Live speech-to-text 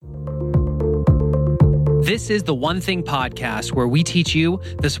This is the One Thing podcast, where we teach you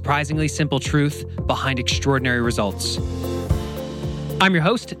the surprisingly simple truth behind extraordinary results. I'm your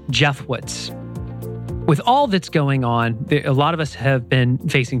host, Jeff Woods. With all that's going on, a lot of us have been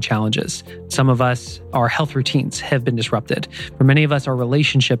facing challenges. Some of us, our health routines have been disrupted. For many of us, our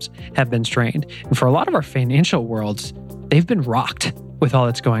relationships have been strained. And for a lot of our financial worlds, they've been rocked with all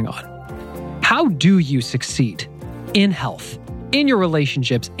that's going on. How do you succeed in health, in your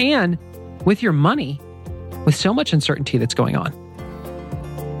relationships, and with your money with so much uncertainty that's going on?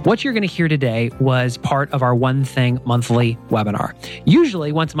 What you're going to hear today was part of our One Thing monthly webinar.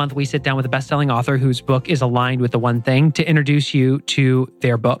 Usually once a month, we sit down with a best-selling author whose book is aligned with the One Thing to introduce you to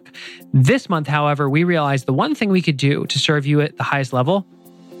their book. This month, however, we realized the one thing we could do to serve you at the highest level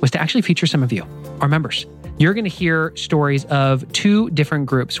was to actually feature some of you, our members. You're going to hear stories of two different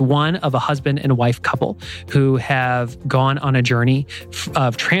groups, one of a husband and wife couple who have gone on a journey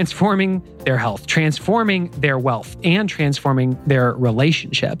of transforming their health, transforming their wealth, and transforming their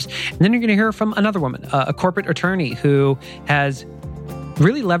relationships. And then you're going to hear from another woman, a corporate attorney who has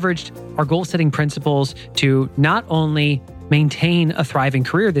really leveraged our goal-setting principles to not only maintain a thriving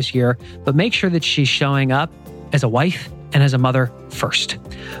career this year, but make sure that she's showing up as a wife and as a mother first.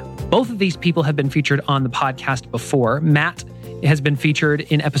 Both of these people have been featured on the podcast before. Matt has been featured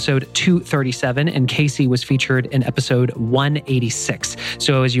in episode 237, and Casey was featured in episode 186.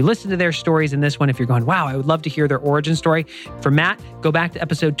 So as you listen to their stories in this one, if you're going, wow, I would love to hear their origin story. For Matt, go back to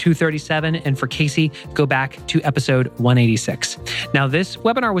episode 237, and for Casey, go back to episode 186. Now, this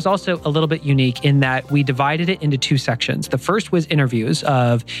webinar was also a little bit unique in that we divided it into two sections. The first was interviews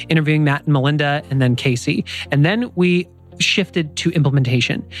of interviewing Matt and Melinda and then Casey. And then we shifted to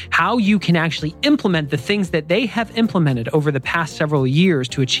implementation, how you can actually implement the things that they have implemented over the past several years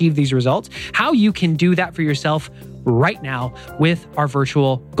to achieve these results, how you can do that for yourself right now with our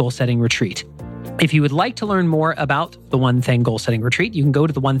virtual goal-setting retreat. If you would like to learn more about the One Thing Goal Setting Retreat, you can go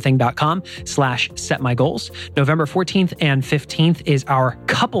to theonething.com/setmygoals. November 14th and 15th is our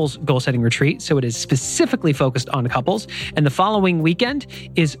couples goal setting retreat. So it is specifically focused on couples. And the following weekend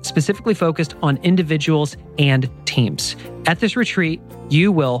is specifically focused on individuals and teams. At this retreat,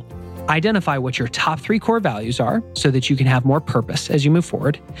 you will identify what your top 3 core values are so that you can have more purpose as you move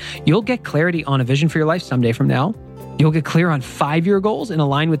forward. You'll get clarity on a vision for your life someday from now. You'll get clear on 5-year goals and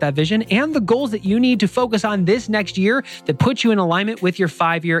align with that vision and the goals that you need to focus on this next year that put you in alignment with your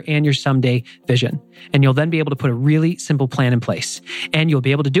 5-year and your someday vision. And you'll then be able to put a really simple plan in place. And you'll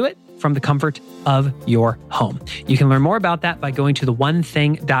be able to do it from the comfort of your home. You can learn more about that by going to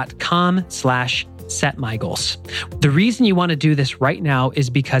theonething.com/setmygoals. The reason you want to do this right now is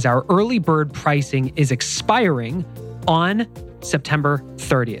because our early bird pricing is expiring on September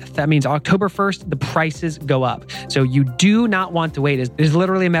 30th. That means October 1st, the prices go up. So you do not want to wait. It's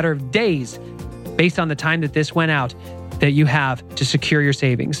literally a matter of days based on the time that this went out that you have to secure your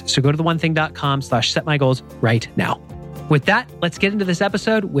savings. So go to theonething.com/setmygoals right now. With that, let's get into this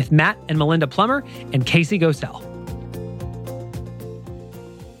episode with Matt and Melinda Plummer and Casey Gosell.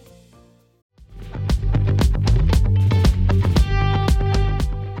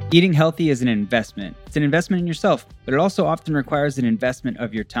 Eating healthy is an investment. It's an investment in yourself, but it also often requires an investment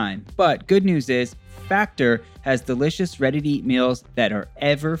of your time. But good news is, Factor has delicious, ready-to-eat meals that are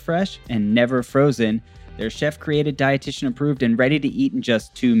ever fresh and never frozen. They're chef-created, dietitian-approved, and ready to eat in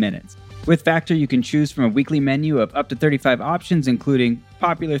just 2 minutes. With Factor, you can choose from a weekly menu of up to 35 options, including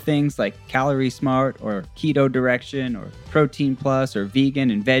popular things like Calorie Smart or Keto Direction or Protein Plus or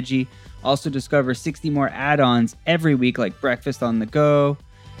Vegan and Veggie. Also discover 60 more add-ons every week like Breakfast on the Go,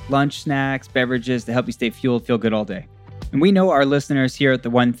 lunch snacks, beverages to help you stay fueled, feel good all day. And we know our listeners here at The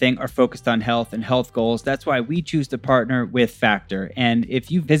One Thing are focused on health and health goals. That's why we choose to partner with Factor. And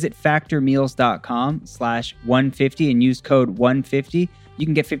if you visit factormeals.com/150 and use code 150, you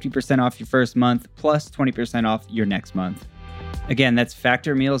can get 50% off your first month plus 20% off your next month. Again, that's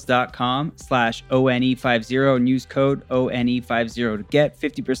factormeals.com/ONE50 and use code ONE50 to get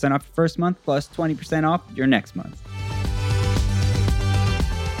 50% off your first month plus 20% off your next month.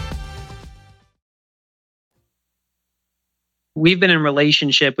 We've been in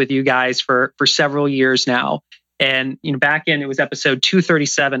relationship with you guys for several years now. And back in, it was episode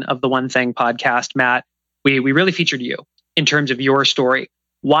 237 of the One Thing podcast, Matt, we really featured you in terms of your story.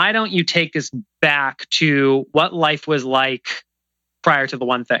 Why don't you take us back to what life was like prior to the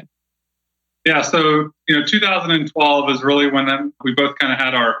One Thing? Yeah, so 2012 is really when we both kind of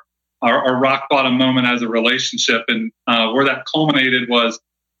had our rock bottom moment as a relationship, and where that culminated was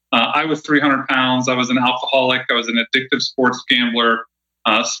I was 300 pounds. I was an alcoholic. I was an addictive sports gambler.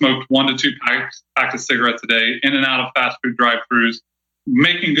 Smoked 1 to 2 packs of cigarettes a day, in and out of fast food drive-thrus,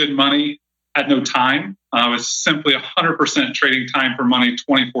 making good money, had no time. I was simply 100% trading time for money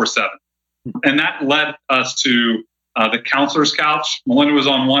 24/7. And that led us to the counselor's couch. Melinda was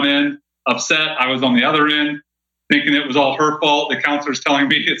on one end, upset. I was on the other end, thinking it was all her fault. The counselor's telling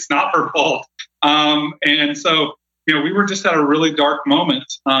me it's not her fault. And so, we were just at a really dark moment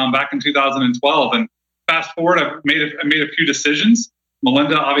back in 2012. And fast forward, I made a few decisions.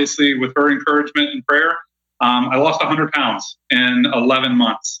 Melinda, obviously, with her encouragement and prayer, I lost 100 pounds in 11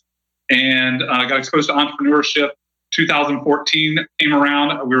 months and got exposed to entrepreneurship. 2014 came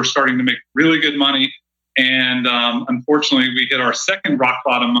around. We were starting to make really good money. And unfortunately, we hit our second rock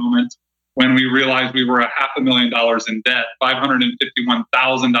bottom moment when we realized we were $500,000 in debt,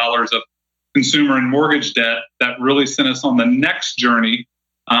 $551,000 of consumer and mortgage debt that really sent us on the next journey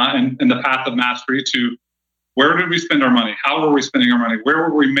in the path of mastery to where did we spend our money? How were we spending our money? Where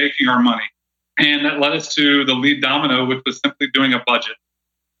were we making our money? And that led us to the lead domino, which was simply doing a budget.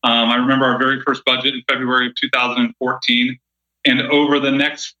 I remember our very first budget in February of 2014. And over the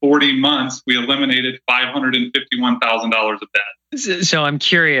next 40 months, we eliminated $551,000 of debt. So I'm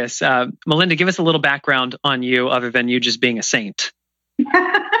curious, Melinda, give us a little background on you other than you just being a saint.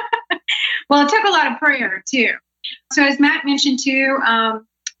 Well, it took a lot of prayer too. So as Matt mentioned too,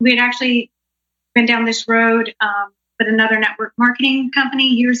 we had actually been down this road with another network marketing company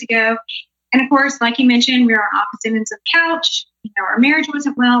years ago. And of course, like you mentioned, we were on opposite ends of the couch. Our marriage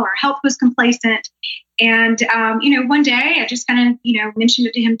wasn't well, our health was complacent. And, one day I just kind of, mentioned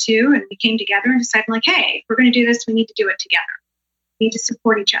it to him too. And we came together and decided like, hey, if we're going to do this, we need to do it together. We need to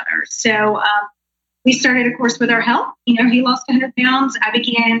support each other. So we started, of course, with our health. He lost 100 pounds. I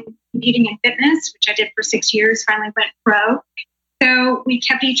began competing in fitness, which I did for 6 years, finally went pro. So we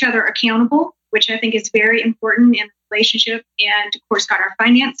kept each other accountable, which I think is very important in a relationship, and of course got our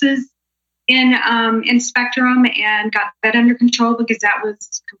finances in spectrum and got that under control because that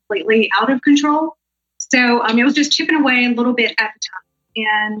was completely out of control. So it was just chipping away a little bit at the time,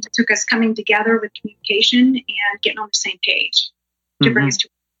 and it took us coming together with communication and getting on the same page to bring us to.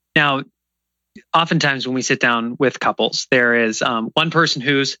 Now, oftentimes when we sit down with couples, there is one person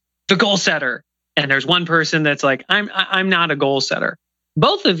who's the goal setter, and there's one person that's like, I'm not a goal setter.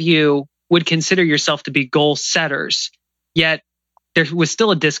 Both of you would consider yourself to be goal setters, yet there was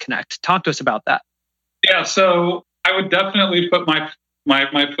still a disconnect. Talk to us about that. Yeah, so I would definitely put my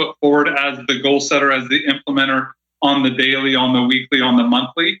foot forward as the goal setter, as the implementer on the daily, on the weekly, on the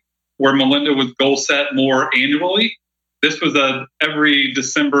monthly, where Melinda was goal set more annually. This was a every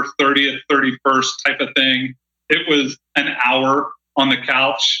December 30th, 31st type of thing. It was an hour on the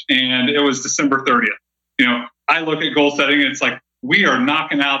couch, and it was December 30th. I look at goal setting, and it's like, we are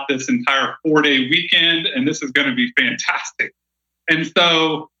knocking out this entire 4-day weekend, and this is going to be fantastic. And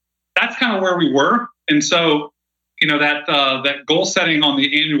so that's kind of where we were. And so, that goal setting on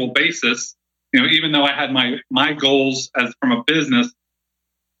the annual basis, even though I had my goals as from a business,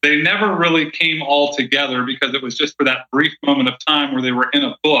 they never really came all together because it was just for that brief moment of time where they were in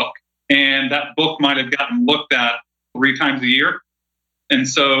a book, and that book might have gotten looked at 3 times a year. And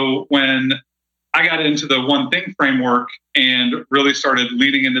so when I got into the One Thing framework and really started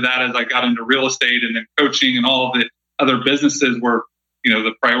leaning into that as I got into real estate and then coaching and all of the other businesses where,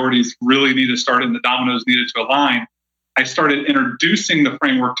 the priorities really need to start and the dominoes needed to align, I started introducing the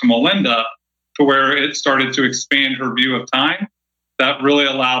framework to Melinda to where it started to expand her view of time. That really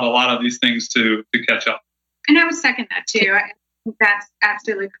allowed a lot of these things to catch up. And I would second that too. I think that's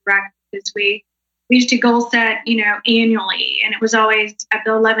absolutely correct, because we used to goal set, annually, and it was always at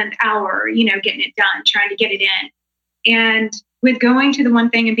the 11th hour, getting it done, trying to get it in. And with going to the One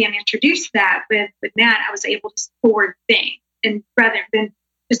Thing and being introduced to that with Matt, I was able to forward think, and rather than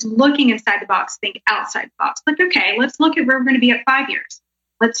just looking inside the box, think outside the box. Like, okay, let's look at where we're going to be at 5 years.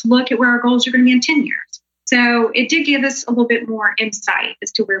 Let's look at where our goals are going to be in 10 years. So it did give us a little bit more insight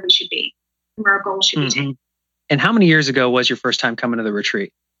as to where we should be, where our goals should be taken. And how many years ago was your first time coming to the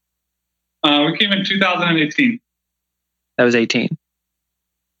retreat? We came in 2018. That was 18.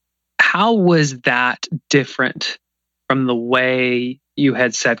 How was that different from the way you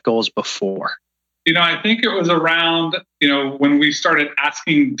had set goals before? I think it was around, when we started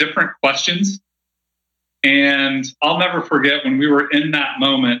asking different questions. And I'll never forget when we were in that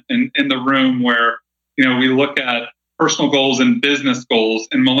moment in the room where, we look at personal goals and business goals.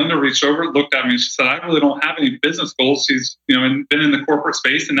 And Melinda reached over, looked at me, and she said, I really don't have any business goals. She's, been in the corporate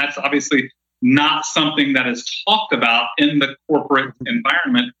space, and that's obviously not something that is talked about in the corporate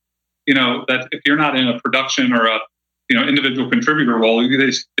environment. That if you're not in a production or a, individual contributor role,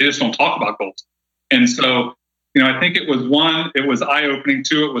 they just don't talk about goals. And so, I think it was eye-opening.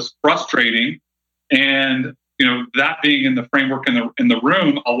 2, it was frustrating. And, that being in the framework in the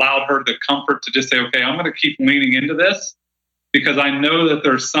room allowed her the comfort to just say, okay, I'm going to keep leaning into this because I know that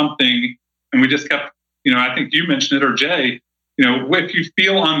there's something. And we just kept, I think you mentioned it, or Jay, if you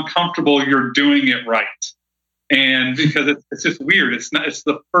feel uncomfortable, you're doing it right. And because it's just weird. It's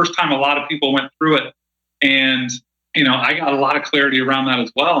the first time a lot of people went through it. And, I got a lot of clarity around that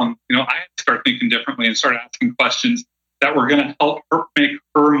as well. And, I had to start thinking differently and start asking questions that were going to help her, make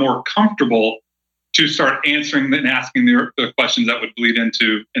her more comfortable to start answering and asking the questions that would bleed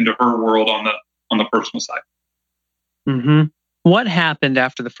into her world on the personal side. Mm-hmm. What happened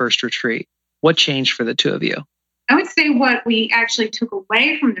after the first retreat? What changed for the two of you? I would say what we actually took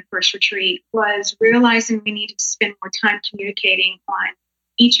away from the first retreat was realizing we needed to spend more time communicating on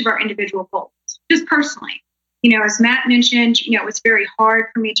each of our individual goals, just personally. As Matt mentioned, it was very hard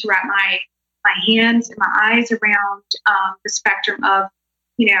for me to wrap my hands and my eyes around the spectrum of,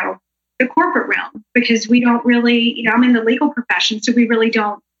 the corporate realm, because we don't really, I'm in the legal profession, so we really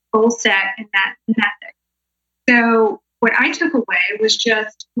don't goal set in that method. So what I took away was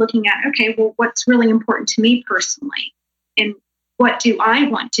just looking at, okay, well, what's really important to me personally? And what do I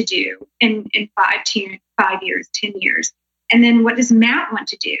want to do in 5 years, 10 years? And then what does Matt want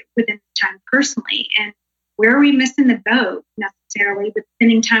to do within this time personally? And where are we missing the boat necessarily with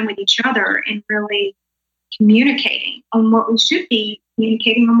spending time with each other and really communicating on what we should be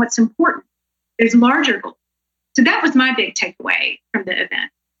communicating on what's important? There's larger goals. So that was my big takeaway from the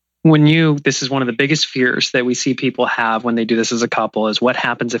event. This is one of the biggest fears that we see people have when they do this as a couple is what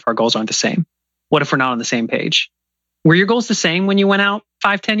happens if our goals aren't the same? What if we're not on the same page? Were your goals the same when you went out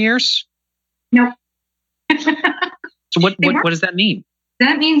 5-10 years? No. So what does that mean?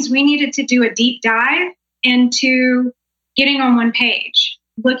 That means we needed to do a deep dive into getting on one page,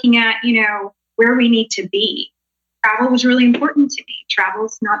 looking at, where we need to be. Travel was really important to me.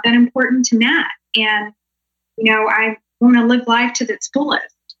 Travel's not that important to Matt. And, I want to live life to its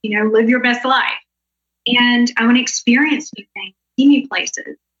fullest. Live your best life. And I want to experience new things, see new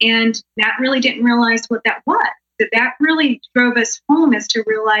places. And Matt really didn't realize what that was. So that really drove us home as to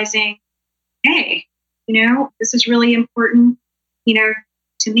realizing, hey, this is really important,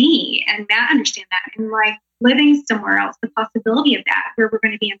 to me. And Matt understand that. And like living somewhere else, the possibility of that, where we're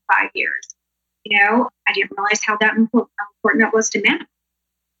going to be in 5 years. I didn't realize how important that was to Matt.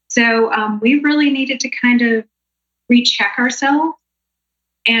 So we really needed to kind of recheck ourselves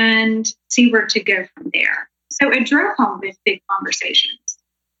and see where to go from there. So it drove home these big conversations.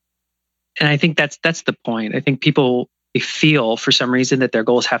 And I think that's the point. I think people feel for some reason that their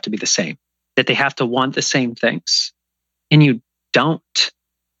goals have to be the same, that they have to want the same things. And you don't.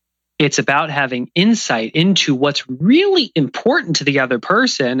 It's about having insight into what's really important to the other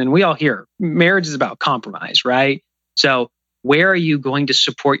person. And we all hear marriage is about compromise, right? So where are you going to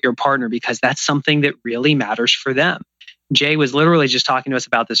support your partner? Because that's something that really matters for them. Jay was literally just talking to us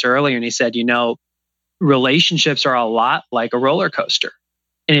about this earlier, and he said, relationships are a lot like a roller coaster.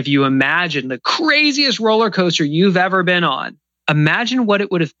 And if you imagine the craziest roller coaster you've ever been on, imagine what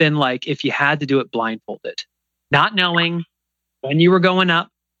it would have been like if you had to do it blindfolded, not knowing when you were going up,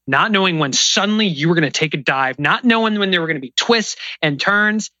 not knowing when suddenly you were going to take a dive, not knowing when there were going to be twists and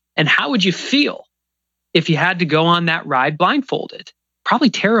turns. And how would you feel if you had to go on that ride blindfolded? Probably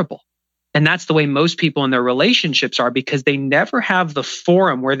terrible. And that's the way most people in their relationships are, because they never have the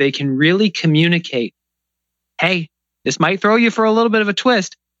forum where they can really communicate. Hey, this might throw you for a little bit of a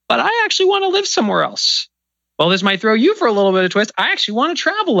twist, but I actually want to live somewhere else. Well, this might throw you for a little bit of a twist. I actually want to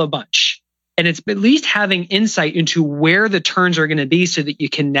travel a bunch. And it's at least having insight into where the turns are going to be so that you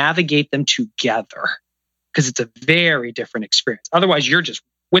can navigate them together, because it's a very different experience. Otherwise, you're just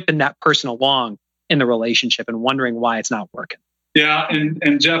whipping that person along in the relationship and wondering why it's not working. Yeah.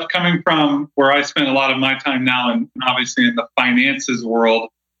 And Jeff, coming from where I spend a lot of my time now, and obviously in the finances world,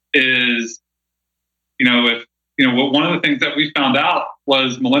 is, one of the things that we found out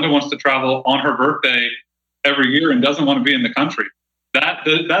was Melinda wants to travel on her birthday every year and doesn't want to be in the country. That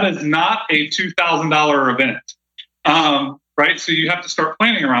is not a $2,000 event, right? So you have to start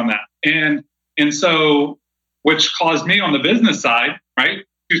planning around that. And so, which caused me on the business side, right,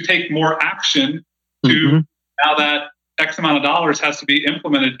 to take more action to now that X amount of dollars has to be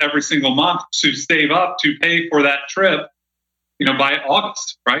implemented every single month to save up to pay for that trip, by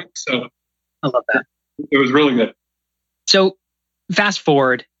August, right? So I love that. It was really good. So fast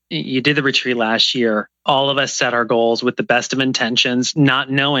forward, you did the retreat last year. All of us set our goals with the best of intentions, not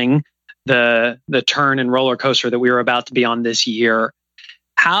knowing the turn and roller coaster that we were about to be on this year.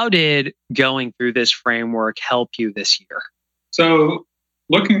 How did going through this framework help you this year? So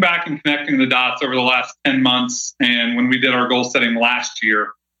looking back and connecting the dots over the last 10 months and when we did our goal setting last year,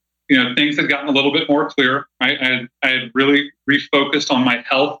 things had gotten a little bit more clear. Right? I had really refocused on my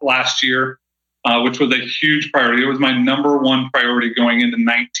health last year, which was a huge priority. It was my number one priority going into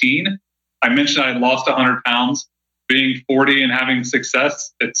 19. I mentioned I had lost 100 pounds. Being 40 and having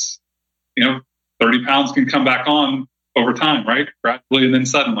success, it's, 30 pounds can come back on over time, right? Gradually and then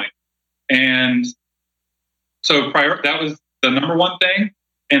suddenly. And so that was the number one thing.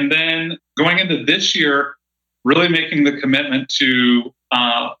 And then going into this year, really making the commitment to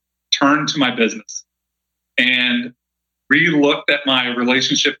turn to my business and re-looked at my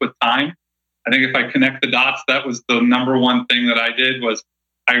relationship with time. I think if I connect the dots, that was the number one thing that I did was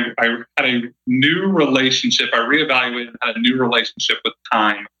I had a new relationship. I reevaluated and had a new relationship with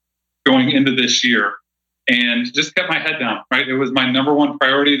time going into this year and just kept my head down, right? It was my number one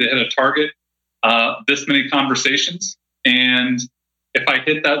priority to hit a target, this many conversations. And if I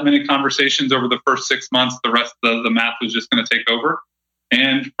hit that many conversations over the first 6 months, the rest of the math was just going to take over.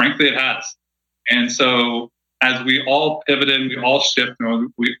 And frankly, it has. And so as we all pivoted, we all shifted,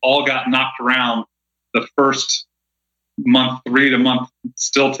 we all got knocked around the first month 3 to month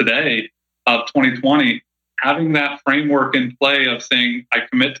still today of 2020, having that framework in play of saying, I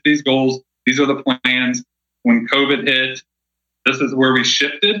commit to these goals. These are the plans. When COVID hit, this is where we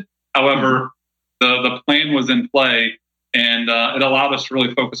shifted. However, the plan was in play and it allowed us to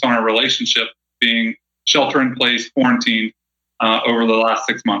really focus on our relationship being shelter in place, quarantined over the last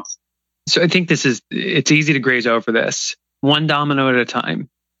 6 months. So I think it's easy to graze over this. One domino at a time.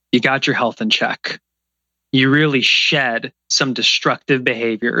 You got your health in check. You really shed some destructive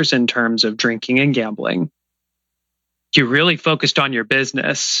behaviors in terms of drinking and gambling. You really focused on your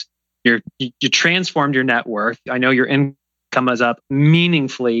business. You transformed your net worth. I know your income is up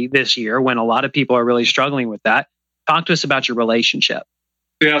meaningfully this year when a lot of people are really struggling with that. Talk to us about your relationship.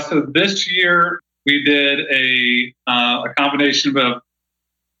 Yeah, so this year we did a combination of,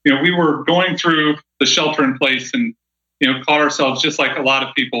 we were going through the shelter in place and, caught ourselves just like a lot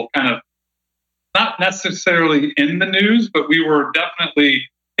of people kind of not necessarily in the news, but we were definitely,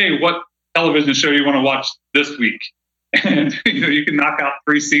 hey, what television show you want to watch this week? And you can knock out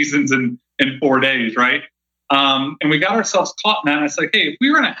 3 seasons in 4 days, right? And we got ourselves caught in that. And it's like, hey, if we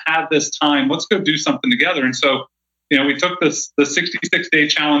were going to have this time, let's go do something together. And so, we took the 66-day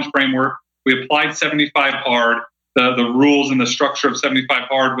challenge framework. We applied 75 hard, the rules and the structure of 75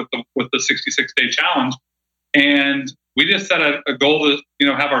 hard with the 66-day challenge, and we just set a goal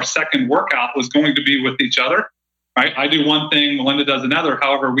to have our second workout was going to be with each other. Right? I do one thing, Melinda does another.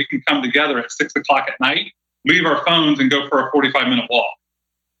 However, we can come together at 6 o'clock at night, leave our phones, and go for a 45-minute walk.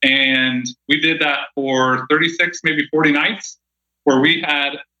 And we did that for 36, maybe 40 nights, where we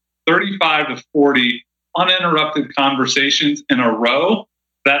had 35 to 40 uninterrupted conversations in a row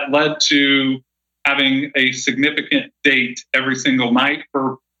that led to having a significant date every single night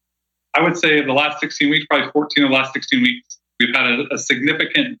for, I would say, the last 16 weeks, probably 14 of the last 16 weeks. We've had a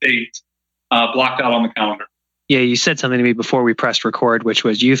significant date blocked out on the calendar. Yeah, you said something to me before we pressed record, which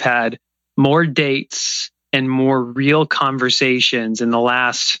was you've had more dates and more real conversations in the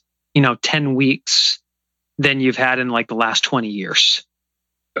last, 10 weeks than you've had in like the last 20 years.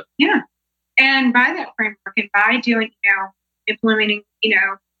 Yeah. And by that framework and by doing, implementing,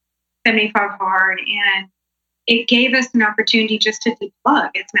 75 hard, and it gave us an opportunity just to deplug,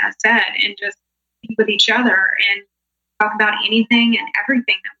 as Matt said, and just be with each other and talk about anything and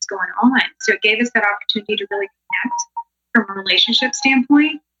everything that was going on. So it gave us that opportunity to really connect from a relationship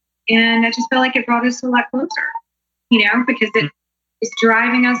standpoint. And I just feel like it brought us a lot closer, because it is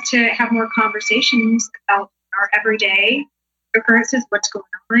driving us to have more conversations about our everyday occurrences, what's going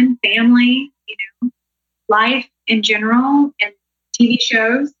on, family, life in general, and TV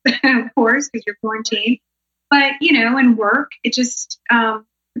shows, of course, because you're quarantined. But, and work, it just it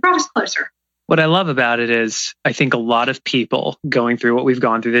brought us closer. What I love about it is I think a lot of people going through what we've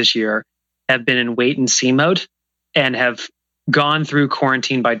gone through this year have been in wait and see mode and have gone through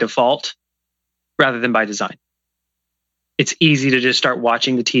quarantine by default rather than by design. It's easy to just start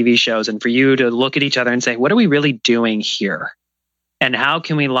watching the TV shows and for you to look at each other and say, what are we really doing here? And how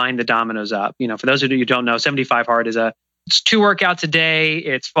can we line the dominoes up? For those of you who don't know, 75 Hard is it's 2 workouts a day.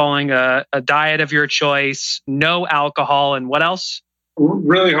 It's following a diet of your choice, no alcohol, and what else?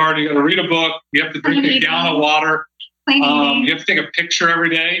 Really hard. You got to read a book. You have to drink a gallon of water. You have to take a picture every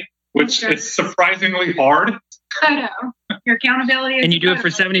day, which is surprisingly hard. Photo. Your accountability is and you do it for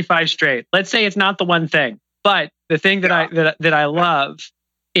 75 straight. Let's say it's not the one thing, but the thing that I love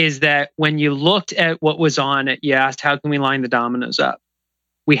is that when you looked at what was on it, you asked, how can we line the dominoes up?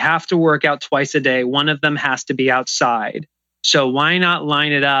 We have to work out twice a day. One of them has to be outside. So why not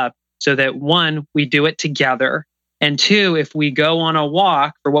line it up so that 1, we do it together, And two, if we go on a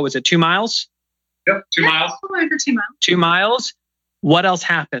walk for, what was it, 2 miles? Yep, 2 miles. Over 2 miles. 2 miles. What else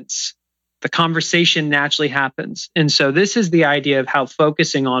happens? The conversation naturally happens. And so this is the idea of how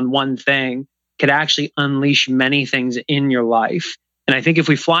focusing on one thing could actually unleash many things in your life. And I think if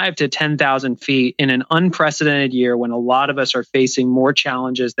we fly up to 10,000 feet in an unprecedented year when a lot of us are facing more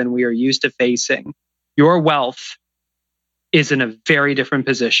challenges than we are used to facing, your wealth is in a very different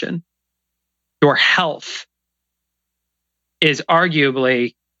position. Your health is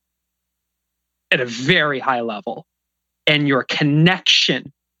arguably at a very high level, and your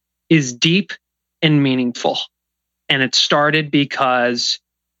connection is deep and meaningful. And it started because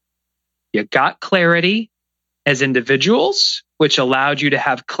you got clarity as individuals, which allowed you to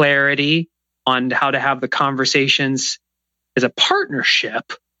have clarity on how to have the conversations as a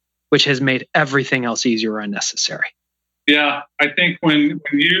partnership, which has made everything else easier or unnecessary. Yeah, I think when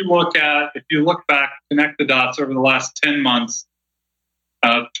you look at, if you look back, connect the dots over the last 10 months,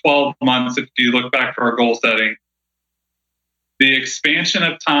 12 months, if you look back to our goal setting, the expansion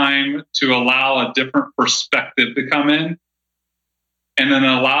of time to allow a different perspective to come in, and then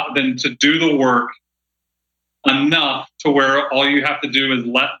allow them to do the work enough to where all you have to do is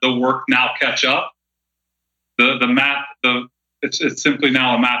let the work now catch up. It's simply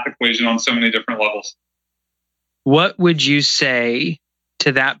now a math equation on so many different levels. What would you say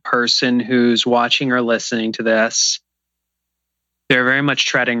to that person who's watching or listening to this? They're very much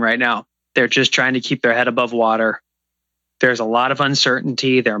treading right now. They're just trying to keep their head above water. There's a lot of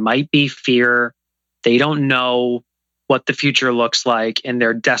uncertainty. There might be fear. They don't know what the future looks like, and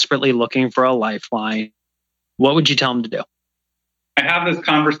they're desperately looking for a lifeline. What would you tell them to do? I have this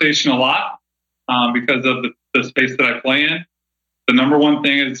conversation a lot because of the space that I play in. The number one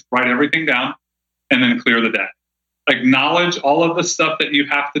thing is write everything down and then clear the deck. Acknowledge all of the stuff that you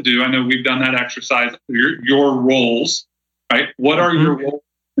have to do. I know we've done that exercise. Your roles, right? What are your roles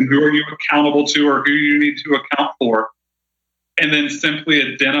and who are you accountable to or who you need to account for? And then simply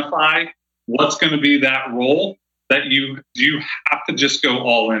identify what's going to be that role that you have to just go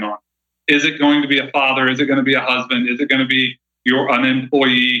all in on. Is it going to be a father? Is it going to be a husband? Is it going to be an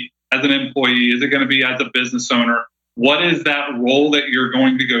employee? As an employee, is it going to be as a business owner? What is that role that you're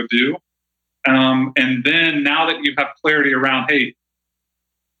going to go do? And then now that you have clarity around, hey,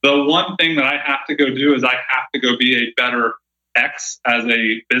 the one thing that I have to go do is I have to go be a better X as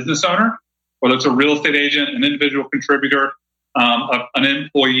a business owner, whether it's a real estate agent, an individual contributor, an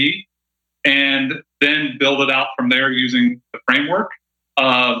employee, and then build it out from there using the framework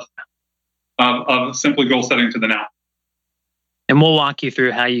of simply goal setting to the now. And we'll walk you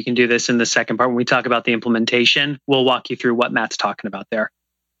through how you can do this in the second part. When we talk about the implementation, we'll walk you through what Matt's talking about there.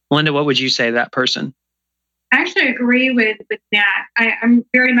 Linda, what would you say to that person? I actually agree with Matt. I'm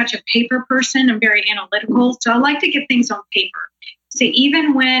very much a paper person. I'm very analytical. So I like to get things on paper. So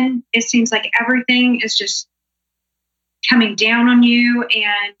even when it seems like everything is just coming down on you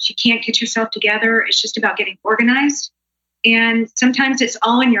and you can't get yourself together, it's just about getting organized. And sometimes it's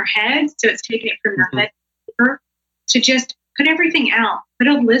all in your head. So it's taking it from your head to paper. So just put everything out, put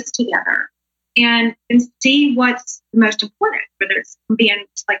a list together and see what's most important, whether it's being,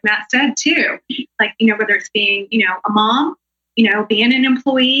 like Matt said too, like, whether it's being, a mom, being an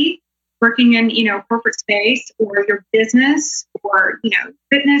employee, working in, corporate space or your business or,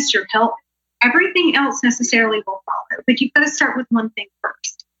 fitness, your health, everything else necessarily will follow. But you've got to start with one thing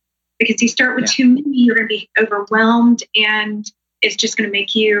first, because you start with too many, you're going to be overwhelmed and it's just going to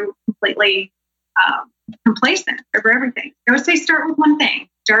make you completely complacent over everything. I would say start with one thing.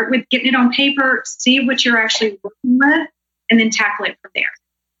 Start with getting it on paper, see what you're actually working with, and then tackle it from there.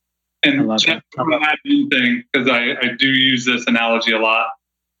 And just add one thing, because I do use this analogy a lot.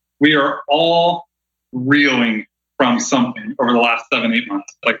 We are all reeling from something over the last 7-8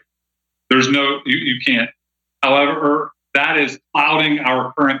 months. Like there's you can't. However, that is clouding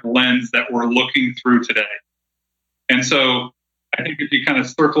our current lens that we're looking through today. And so I think if you kind of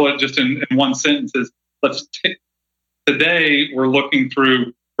circle it just in one sentence is, today we're looking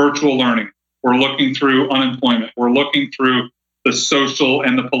through virtual learning. We're looking through unemployment. We're looking through the social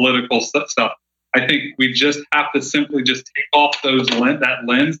and the political stuff. I think we just have to simply just take off that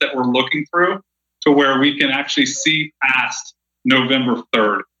lens that we're looking through to where we can actually see past November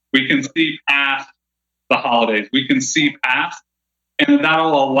 3rd. We can see past the holidays. We can see past, and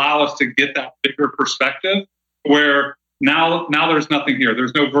that'll allow us to get that bigger perspective where now there's nothing here.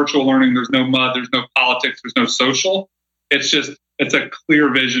 There's no virtual learning. There's no mud. There's no politics. There's no social. It's a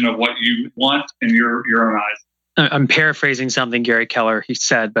clear vision of what you want in your own eyes. I'm paraphrasing something Gary Keller he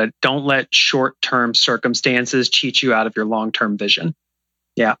said, but don't let short-term circumstances cheat you out of your long-term vision.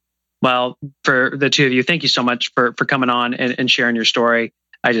 Yeah. Well, for the two of you, thank you so much for coming on and sharing your story.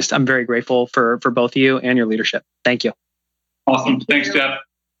 I'm very grateful for both of you and your leadership. Thank you. Awesome. Thanks, Jeff.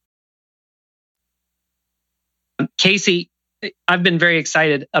 Casey, I've been very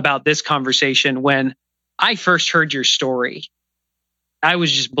excited about this conversation. When I first heard your story, I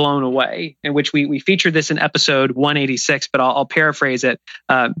was just blown away, in which we featured this in episode 186, but I'll paraphrase it.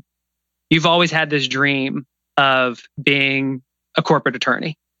 You've always had this dream of being a corporate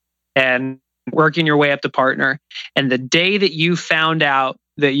attorney and working your way up to partner. And the day that you found out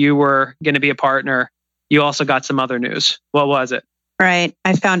that you were going to be a partner, you also got some other news. What was it? Right.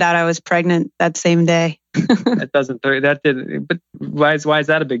 I found out I was pregnant that same day. But why is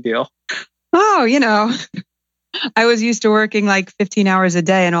that a big deal? Oh, I was used to working like 15 hours a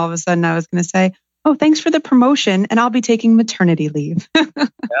day, and all of a sudden I was going to say, oh, thanks for the promotion, and I'll be taking maternity leave. Yeah.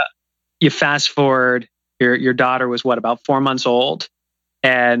 You fast forward, your daughter was about 4 months old.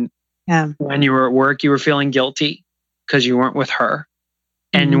 And when you were at work, you were feeling guilty because you weren't with her.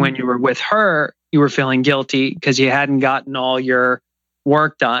 And when you were with her, you were feeling guilty because you hadn't gotten all your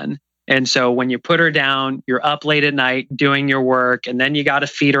work done. And so when you put her down, you're up late at night doing your work, and then you got to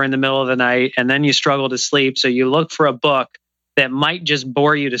feed her in the middle of the night, and then you struggle to sleep. So you look for a book that might just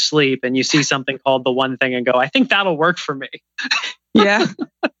bore you to sleep, and you see something called The One Thing and go, I think that'll work for me. Yeah,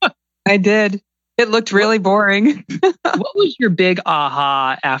 I did. It looked really boring. What was your big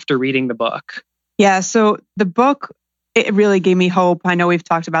aha after reading the book? Yeah, so the book, it really gave me hope. I know we've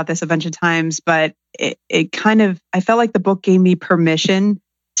talked about this a bunch of times, but it kind of, I felt like the book gave me permission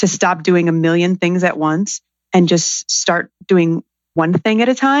to stop doing a million things at once and just start doing one thing at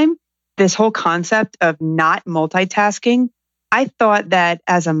a time. This whole concept of not multitasking. I thought that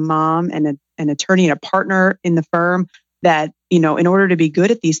as a mom and an attorney and a partner in the firm, that, in order to be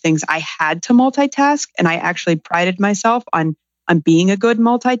good at these things, I had to multitask. And I actually prided myself on being a good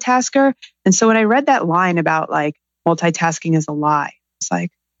multitasker. And so when I read that line about like multitasking is a lie, it's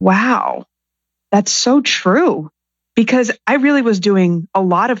like, wow, that's so true. Because I really was doing a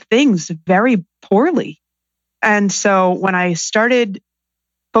lot of things very poorly. And so when I started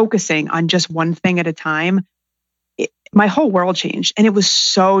focusing on just one thing at a time, my whole world changed. And it was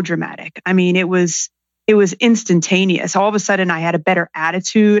so dramatic. I mean, it was instantaneous. All of a sudden, I had a better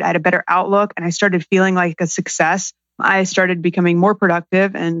attitude, I had a better outlook, and I started feeling like a success. I started becoming more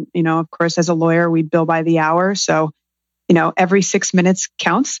productive. And, of course, as a lawyer, we bill by the hour. So, every 6 minutes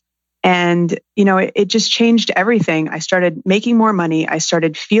counts. And, it just changed everything. I started making more money. I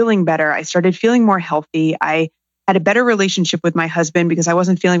started feeling better. I started feeling more healthy. I had a better relationship with my husband because I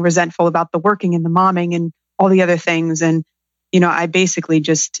wasn't feeling resentful about the working and the momming and all the other things. And, I basically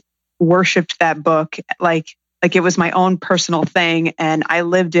just worshiped that book like it was my own personal thing. And I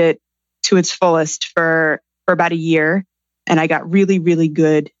lived it to its fullest for about a year. And I got really, really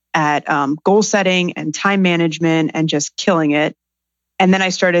good at goal setting and time management and just killing it. And then I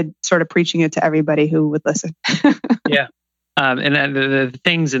started sort of preaching it to everybody who would listen. Yeah. And then the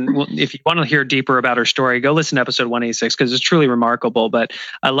things, and if you want to hear deeper about her story, go listen to episode 186 because it's truly remarkable. But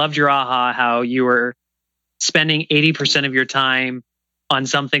I loved your aha, how you were spending 80% of your time on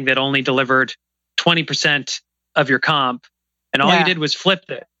something that only delivered 20% of your comp. And all you did was flip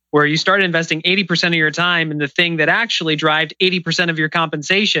it, where you started investing 80% of your time in the thing that actually drove 80% of your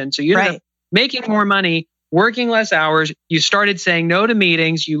compensation. So you ended up making more money, working less hours. You started saying no to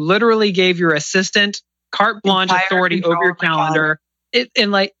meetings. You literally gave your assistant carte blanche authority over your calendar.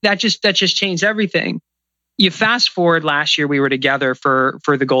 That just changed everything. You fast forward last year, we were together for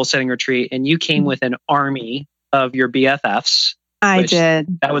the goal setting retreat, and you came with an army of your BFFs. I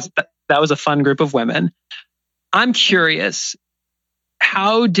did. That was a fun group of women. I'm curious,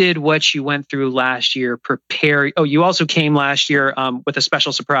 how did what you went through last year prepare? Oh, you also came last year with a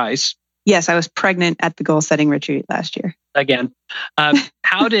special surprise. Yes, I was pregnant at the goal setting retreat last year. Again,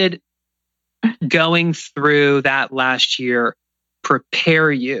 how did going through that last year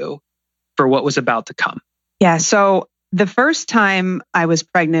prepare you for what was about to come? Yeah. So the first time I was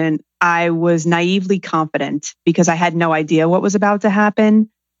pregnant, I was naively confident because I had no idea what was about to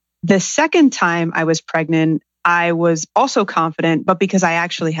happen. The second time I was pregnant, I was also confident, but because I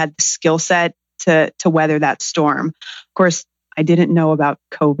actually had the skill set to weather that storm. Of course, I didn't know about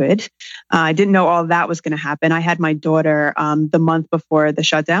COVID. I didn't know all that was going to happen. I had my daughter the month before the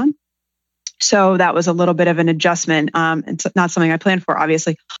shutdown. So that was a little bit of an adjustment. It's not something I planned for,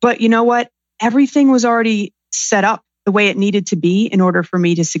 obviously. But you know what? Everything was already set up the way it needed to be in order for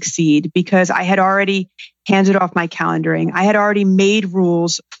me to succeed because I had already handed off my calendaring. I had already made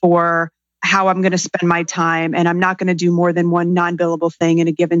rules for how I'm going to spend my time, and I'm not going to do more than one non-billable thing in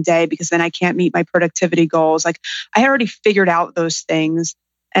a given day because then I can't meet my productivity goals. Like I had already figured out those things.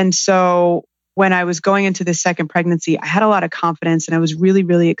 And so when I was going into this second pregnancy, I had a lot of confidence and I was really,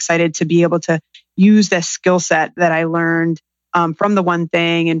 really excited to be able to use this skill set that I learned from the One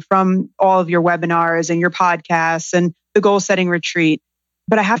Thing and from all of your webinars and your podcasts and the goal setting retreat.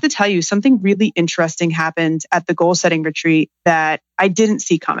 But I have to tell you, something really interesting happened at the goal setting retreat that I didn't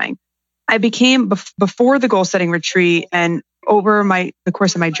see coming. I became, before the goal setting retreat and over the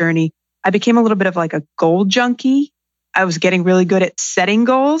course of my journey, I became a little bit of like a goal junkie. I was getting really good at setting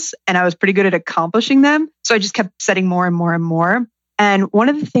goals and I was pretty good at accomplishing them. So I just kept setting more and more and more. And one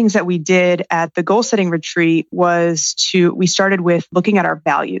of the things that we did at the goal setting retreat was we started with looking at our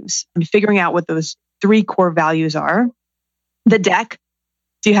values and figuring out what those 3 core values are. The deck.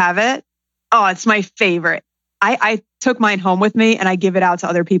 Do you have it? Oh, it's my favorite. I took mine home with me and I give it out to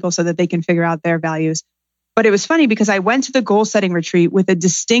other people so that they can figure out their values. But it was funny because I went to the goal setting retreat with a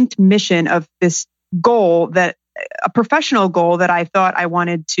distinct mission of this goal, a professional goal that I thought I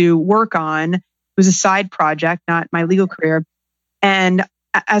wanted to work on. It was a side project, not my legal career. And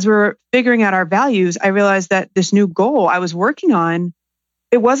as we were figuring out our values, I realized that this new goal I was working on,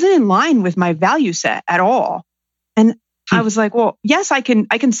 it wasn't in line with my value set at all. And I was like, well, yes, I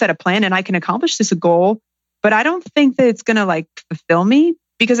can set a plan and I can accomplish this goal, but I don't think that it's going to like fulfill me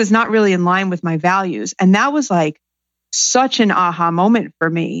because it's not really in line with my values. And that was like such an aha moment for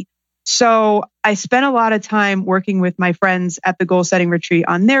me. So I spent a lot of time working with my friends at the goal setting retreat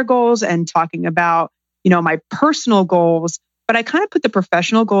on their goals and talking about, my personal goals, but I kind of put the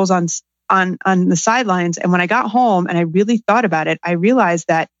professional goals on the sidelines. And when I got home and I really thought about it, I realized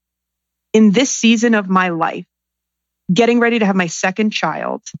that in this season of my life, getting ready to have my second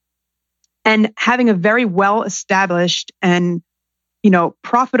child and having a very well-established and,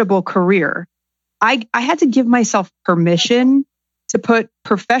 profitable career, I had to give myself permission to put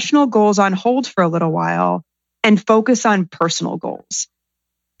professional goals on hold for a little while and focus on personal goals.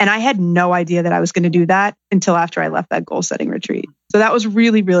 And I had no idea that I was going to do that until after I left that goal setting retreat. So that was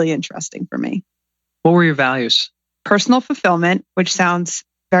really, really interesting for me. What were your values? Personal fulfillment, which sounds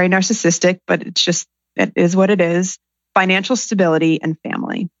very narcissistic, but it is what it is. Financial stability and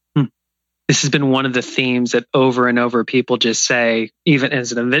family. This has been one of the themes that over and over people just say, even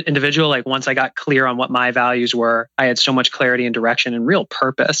as an individual, like once I got clear on what my values were, I had so much clarity and direction and real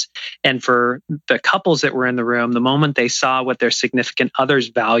purpose. And for the couples that were in the room, the moment they saw what their significant other's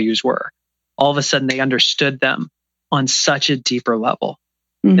values were, all of a sudden they understood them on such a deeper level.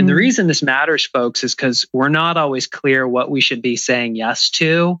 Mm-hmm. And the reason this matters, folks, is because we're not always clear what we should be saying yes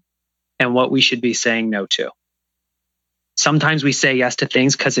to and what we should be saying no to. Sometimes we say yes to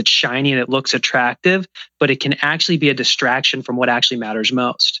things because it's shiny and it looks attractive, but it can actually be a distraction from what actually matters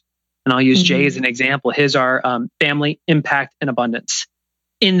most. And I'll use Jay as an example. His are family, impact, and abundance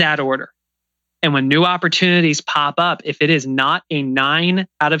in that order. And when new opportunities pop up, if it is not a 9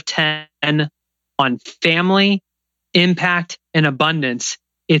 out of 10 on family, impact, and abundance,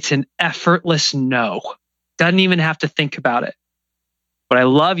 it's an effortless no. Doesn't even have to think about it. What I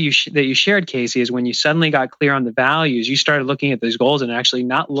love that you shared, Casey, is when you suddenly got clear on the values, you started looking at those goals and actually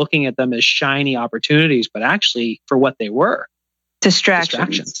not looking at them as shiny opportunities, but actually for what they were.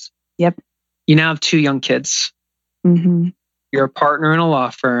 Distractions. Yep. You now have 2 young kids. Mm-hmm. You're a partner in a law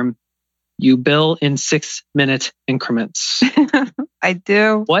firm. You bill in 6-minute increments. I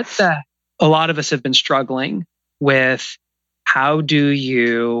do. A lot of us have been struggling with how do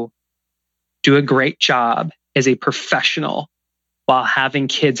you do a great job as a professional while having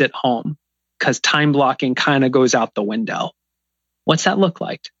kids at home, because time blocking kind of goes out the window. What's that look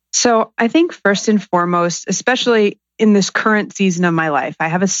like? So I think first and foremost, especially in this current season of my life, I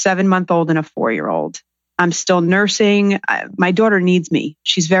have a 7-month-old and a 4-year-old. I'm still nursing. My daughter needs me.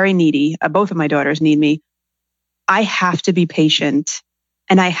 She's very needy. Both of my daughters need me. I have to be patient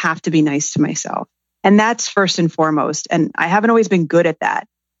and I have to be nice to myself. And that's first and foremost. And I haven't always been good at that.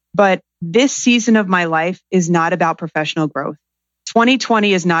 But this season of my life is not about professional growth.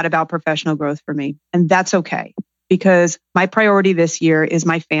 2020 is not about professional growth for me. And that's okay, because my priority this year is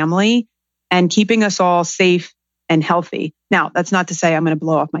my family and keeping us all safe and healthy. Now, that's not to say I'm going to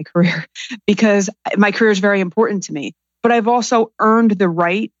blow off my career, because my career is very important to me. But I've also earned the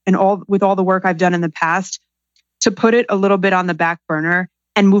right, and with all the work I've done in the past, to put it a little bit on the back burner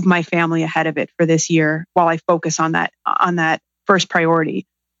and move my family ahead of it for this year while I focus on that first priority.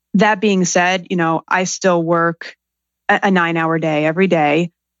 That being said, I still work a 9-hour day every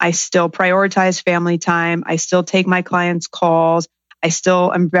day. I still prioritize family time. I still take my clients' calls. I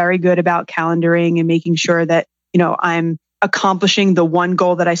still am very good about calendaring and making sure that, I'm accomplishing the one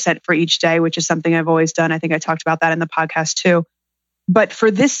goal that I set for each day, which is something I've always done. I think I talked about that in the podcast too. But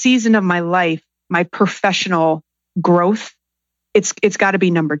for this season of my life, my professional growth it's got to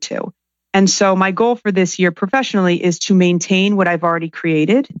be number 2. And so my goal for this year professionally is to maintain what I've already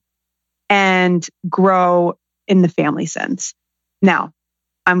created and grow in the family sense. Now,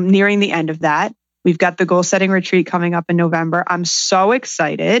 I'm nearing the end of that. We've got the goal setting retreat coming up in November. I'm so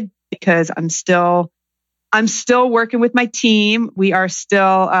excited because I'm still working with my team. We are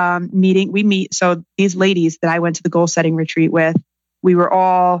still meeting. We meet. So these ladies that I went to the goal setting retreat with, we were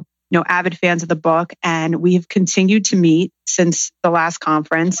all, avid fans of the book, and we have continued to meet since the last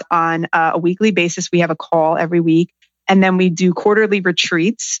conference on a weekly basis. We have a call every week, and then we do quarterly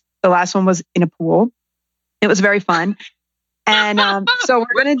retreats. The last one was in a pool. It was very fun. And so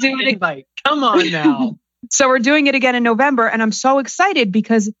we're going to do it again. Come on now. So we're doing it again in November. And I'm so excited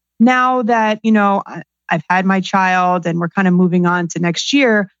because now that, I've had my child and we're kind of moving on to next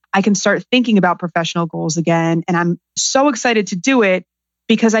year, I can start thinking about professional goals again. And I'm so excited to do it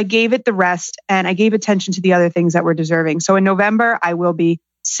because I gave it the rest and I gave attention to the other things that were deserving. So in November, I will be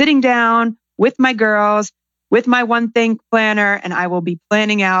sitting down with my girls, with my One Thing planner, and I will be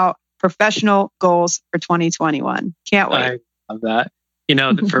planning out professional goals for 2021. Can't wait. I love that.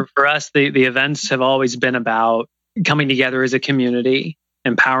 For us, the events have always been about coming together as a community,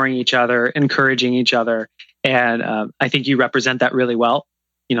 empowering each other, encouraging each other. And I think you represent that really well.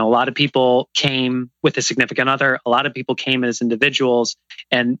 A lot of people came with a significant other. A lot of people came as individuals,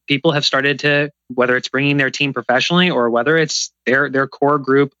 and people have started to, whether it's bringing their team professionally or whether it's their core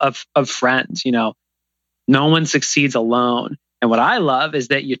group of friends, no one succeeds alone. And what I love is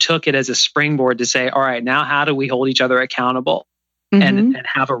that you took it as a springboard to say, all right, now how do we hold each other accountable and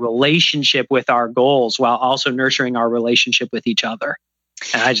have a relationship with our goals while also nurturing our relationship with each other?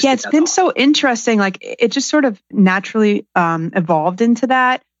 And I just it's been so interesting. Like it just sort of naturally evolved into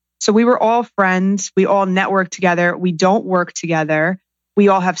that. So we were all friends. We all network together. We don't work together. We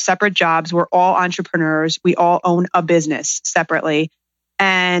all have separate jobs. We're all entrepreneurs. We all own a business separately.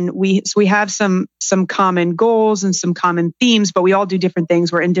 And we have some common goals and some common themes, but we all do different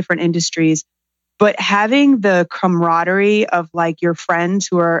things. We're in different industries. But having the camaraderie of like your friends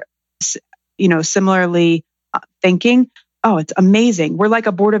who are, similarly thinking, oh, it's amazing. We're like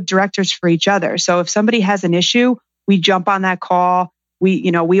a board of directors for each other. So if somebody has an issue, we jump on that call.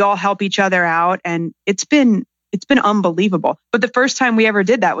 We all help each other out, and it's been unbelievable. But the first time we ever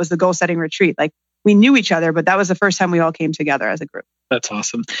did that was the goal setting retreat. Like we knew each other, but that was the first time we all came together as a group. That's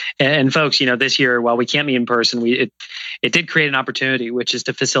awesome. And folks, this year, while we can't meet in person, it did create an opportunity, which is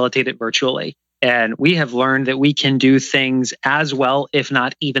to facilitate it virtually. And we have learned that we can do things as well, if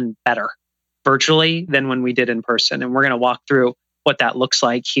not even better, virtually than when we did in person. And we're going to walk through what that looks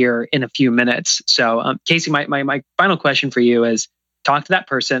like here in a few minutes. So, Casey, my final question for you is: talk to that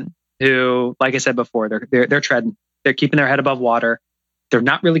person who, like I said before, they're treading, they're keeping their head above water. They're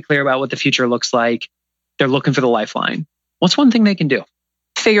not really clear about what the future looks like. They're looking for the lifeline. What's one thing they can do?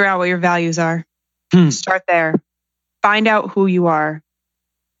 Figure out what your values are. Start there. Find out who you are.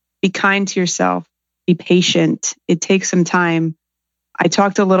 Be kind to yourself. Be patient. It takes some time. I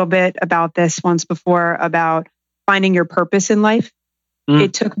talked a little bit about this once before about finding your purpose in life.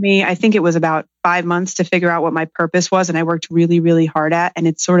 It took me, I think it was about 5 months to figure out what my purpose was. And I worked really, really hard at, and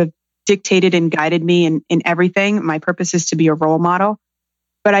it sort of dictated and guided me in everything. My purpose is to be a role model.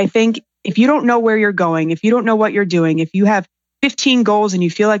 But I think if you don't know where you're going, if you don't know what you're doing, if you have 15 goals and you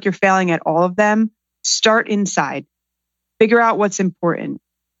feel like you're failing at all of them, start inside. Figure out what's important.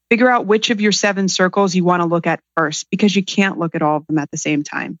 Figure out which of your 7 circles you want to look at first, because you can't look at all of them at the same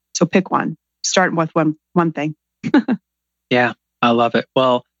time. So pick one. Start with one thing. Yeah, I love it.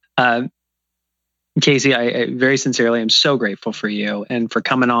 Well, Casey, I very sincerely am so grateful for you and for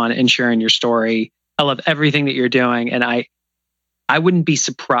coming on and sharing your story. I love everything that you're doing. And I wouldn't be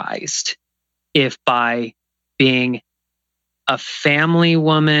surprised if by being a family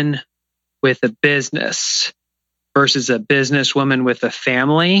woman with a business versus a businesswoman with a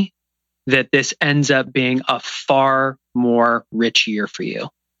family, that this ends up being a far more rich year for you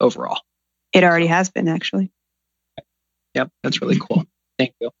overall. It already has been, actually. Yep, that's really cool.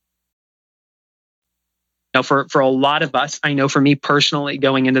 Thank you. Now, for a lot of us, I know for me personally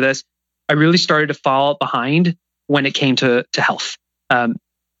going into this, I really started to fall behind when it came to health.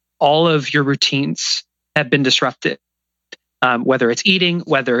 All of your routines have been disrupted, whether it's eating,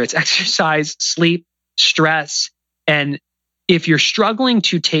 whether it's exercise, sleep, stress. And if you're struggling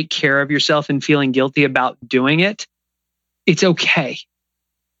to take care of yourself and feeling guilty about doing it, it's okay.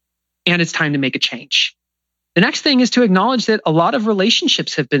 And it's time to make a change. The next thing is to acknowledge that a lot of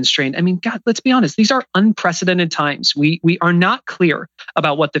relationships have been strained. I mean, God, let's be honest. These are unprecedented times. We are not clear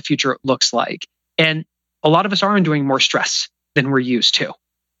about what the future looks like. And a lot of us are enduring more stress than we're used to.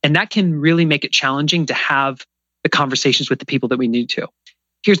 And that can really make it challenging to have the conversations with the people that we need to.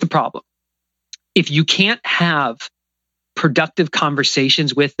 Here's the problem. If you can't have productive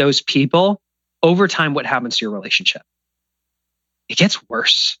conversations with those people, over time, what happens to your relationship? It gets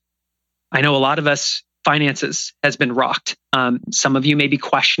worse. I know a lot of us, finances has been rocked. Some of you may be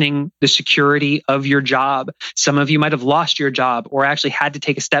questioning the security of your job. Some of you might have lost your job or actually had to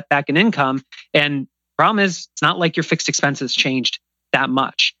take a step back in income. And the problem is, it's not like your fixed expenses changed that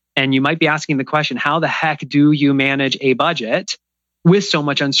much. And you might be asking the question, how the heck do you manage a budget with so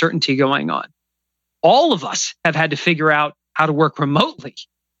much uncertainty going on? All of us have had to figure out how to work remotely.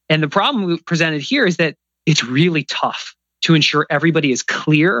 And the problem we've presented here is that it's really tough to ensure everybody is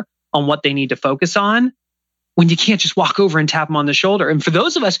clear on what they need to focus on when you can't just walk over and tap them on the shoulder. And for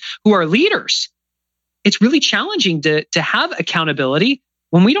those of us who are leaders, it's really challenging to have accountability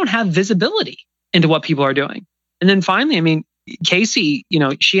when we don't have visibility into what people are doing. And then finally, I mean, Casey,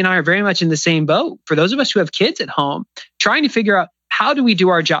 she and I are very much in the same boat. For those of us who have kids at home, trying to figure out how do we do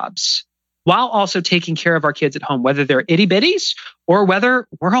our jobs while also taking care of our kids at home, whether they're itty bitties or whether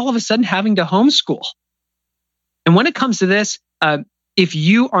we're all of a sudden having to homeschool. And when it comes to this, if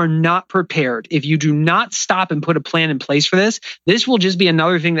you are not prepared, if you do not stop and put a plan in place for this, this will just be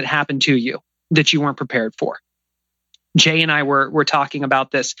another thing that happened to you that you weren't prepared for. Jay and I were talking about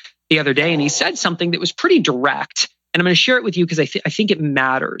this the other day, and he said something that was pretty direct. And I'm going to share it with you because I think it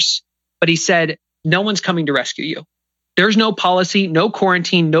matters. But he said, no one's coming to rescue you. There's no policy, no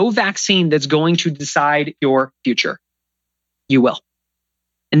quarantine, no vaccine that's going to decide your future. You will.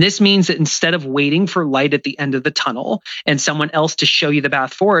 And this means that instead of waiting for light at the end of the tunnel and someone else to show you the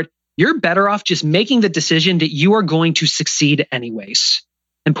path forward, you're better off just making the decision that you are going to succeed anyways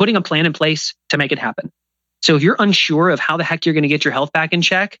and putting a plan in place to make it happen. So if you're unsure of how the heck you're going to get your health back in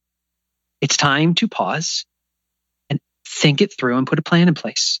check, it's time to pause and think it through and put a plan in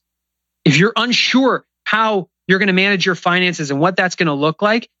place. If you're unsure how you're going to manage your finances and what that's going to look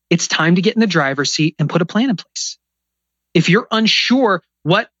like, it's time to get in the driver's seat and put a plan in place. If you're unsure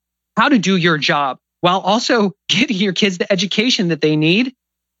how to do your job while also getting your kids the education that they need,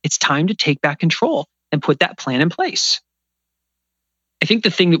 it's time to take back control and put that plan in place. I think the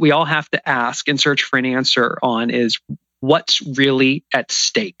thing that we all have to ask and search for an answer on is what's really at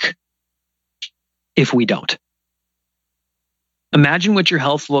stake if we don't. Imagine what your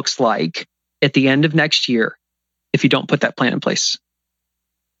health looks like at the end of next year if you don't put that plan in place.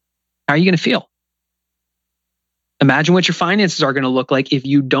 How are you going to feel? Imagine what your finances are going to look like if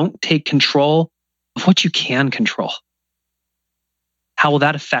you don't take control of what you can control. How will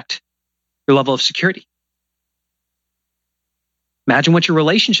that affect your level of security? Imagine what your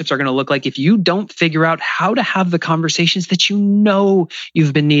relationships are going to look like if you don't figure out how to have the conversations that you know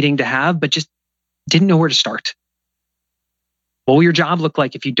you've been needing to have, but just didn't know where to start. What will your job look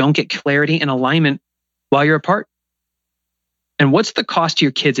like if you don't get clarity and alignment while you're apart? And what's the cost to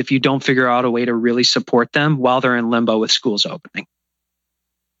your kids if you don't figure out a way to really support them while they're in limbo with schools opening?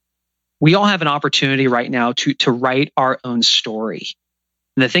 We all have an opportunity right now to write our own story.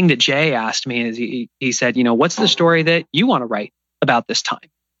 And the thing that Jay asked me is he said, what's the story that you want to write about this time?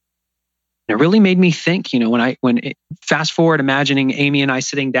 And it really made me think, fast forward, imagining Amy and I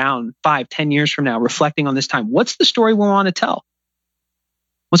sitting down 5-10 years from now, reflecting on this time, what's the story we want to tell?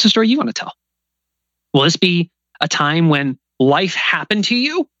 What's the story you want to tell? Will this be a time when life happened to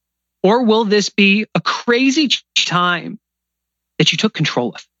you? Or will this be a crazy time that you took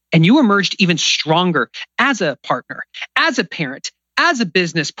control of and you emerged even stronger as a partner, as a parent, as a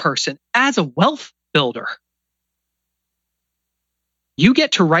business person, as a wealth builder? You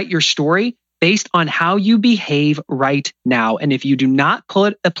get to write your story based on how you behave right now. And if you do not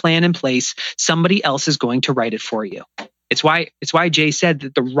put a plan in place, somebody else is going to write it for you. It's why Jay said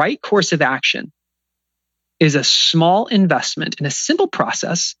that the right course of action is a small investment in a simple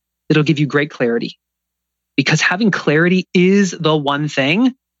process that'll give you great clarity. Because having clarity is the one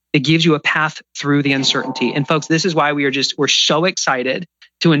thing that gives you a path through the uncertainty. And folks, this is why we're so excited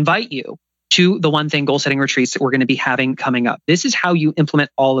to invite you to the One Thing goal setting retreats that we're going to be having coming up. This is how you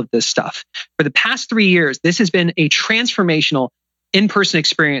implement all of this stuff. For the past 3 years, this has been a transformational in-person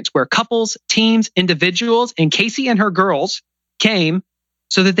experience where couples, teams, individuals, and Casey and her girls came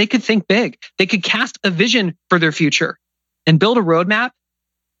so that they could think big. They could cast a vision for their future and build a roadmap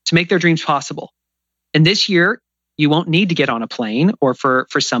to make their dreams possible. And this year, you won't need to get on a plane, or for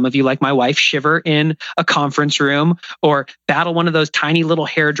some of you, like my wife, shiver in a conference room or battle one of those tiny little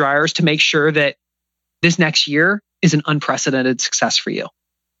hair dryers to make sure that this next year is an unprecedented success for you.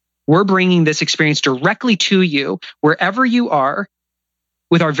 We're bringing this experience directly to you wherever you are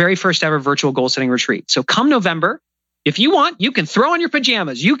with our very first ever virtual goal setting retreat. So come November, If you want, you can throw on your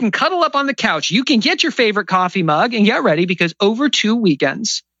pajamas. You can cuddle up on the couch. You can get your favorite coffee mug and get ready, because over 2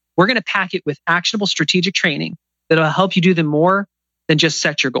 weekends, we're going to pack it with actionable strategic training that'll help you do them more than just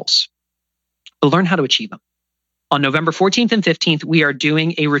set your goals, but learn how to achieve them. On November 14th and 15th, we are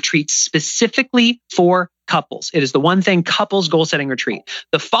doing a retreat specifically for couples. It is the One Thing Couples Goal Setting Retreat.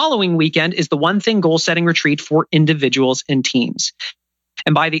 The following weekend is the One Thing Goal Setting Retreat for individuals and teams.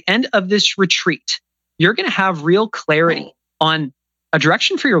 And by the end of this retreat, you're going to have real clarity on a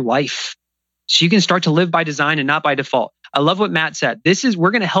direction for your life, so you can start to live by design and not by default. I love what Matt said.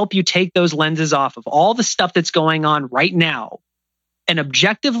 We're going to help you take those lenses off of all the stuff that's going on right now and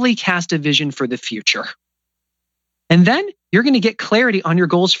objectively cast a vision for the future. And then you're going to get clarity on your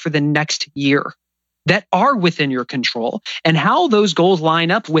goals for the next year that are within your control and how those goals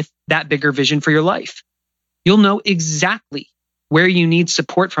line up with that bigger vision for your life. You'll know exactly where you need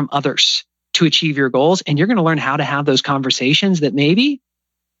support from others to achieve your goals. And you're going to learn how to have those conversations that maybe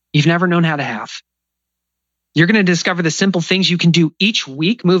you've never known how to have. You're going to discover the simple things you can do each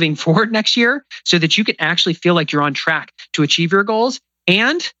week moving forward next year so that you can actually feel like you're on track to achieve your goals.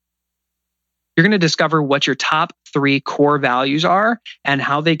 And you're going to discover what your top 3 core values are and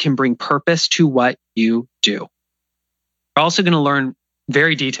how they can bring purpose to what you do. You're also going to learn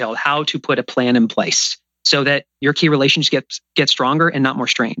very detailed how to put a plan in place so that your key relationships get stronger and not more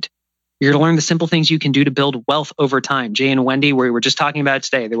strained. You're going to learn the simple things you can do to build wealth over time. Jay and Wendy, we were just talking about it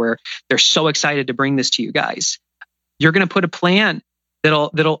today. They're so excited to bring this to you guys. You're going to put a plan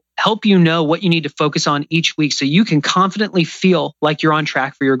that'll help you know what you need to focus on each week so you can confidently feel like you're on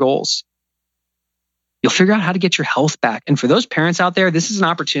track for your goals. You'll figure out how to get your health back. And for those parents out there, this is an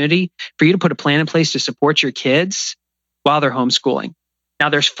opportunity for you to put a plan in place to support your kids while they're homeschooling. Now,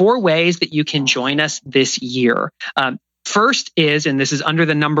 there's 4 ways that you can join us this year. First is, and this is under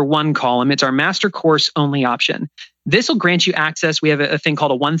the number 1 column, it's our master course only option. This will grant you access. We have a thing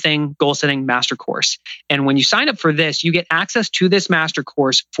called a One Thing Goal Setting Master Course. And when you sign up for this, you get access to this master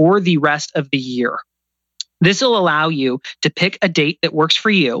course for the rest of the year. This will allow you to pick a date that works for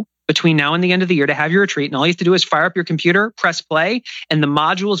you between now and the end of the year to have your retreat. And all you have to do is fire up your computer, press play, and the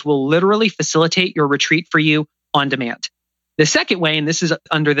modules will literally facilitate your retreat for you on demand. The second way, and this is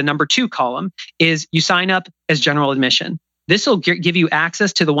under the number 2 column, is you sign up as general admission. This will give you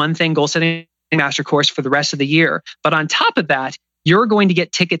access to the One Thing Goal Setting Master Course for the rest of the year. But on top of that, you're going to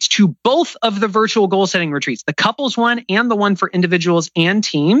get tickets to both of the virtual goal setting retreats, the couples one and the one for individuals and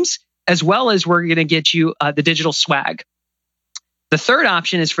teams, as well as we're going to get you the digital swag. The third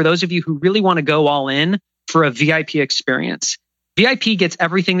option is for those of you who really want to go all in for a VIP experience. VIP gets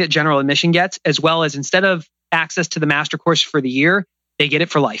everything that general admission gets, as well as instead of access to the master course for the year, they get it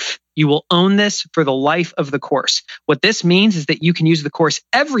for life. You will own this for the life of the course. What this means is that you can use the course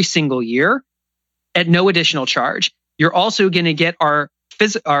every single year at no additional charge. You're also going to get our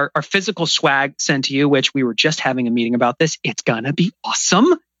physical swag sent to you, which we were just having a meeting about this. It's going to be awesome.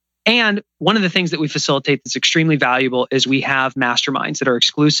 And one of the things that we facilitate that's extremely valuable is we have masterminds that are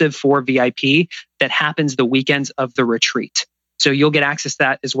exclusive for VIP that happens the weekends of the retreat. So you'll get access to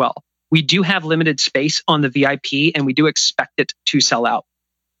that as well. We do have limited space on the VIP and we do expect it to sell out.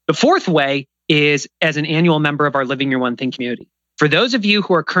 The fourth way is as an annual member of our Living Your One Thing community. For those of you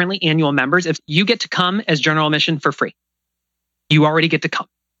who are currently annual members, if you get to come as general admission for free, you already get to come.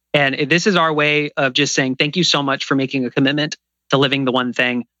 And this is our way of just saying thank you so much for making a commitment to living the one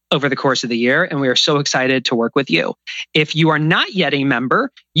thing over the course of the year. And we are so excited to work with you. If you are not yet a member,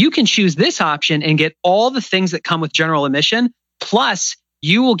 you can choose this option and get all the things that come with general admission. Plus,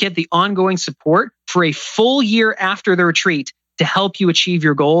 you will get the ongoing support for a full year after the retreat to help you achieve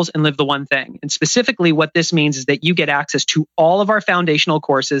your goals and live the one thing. And specifically, what this means is that you get access to all of our foundational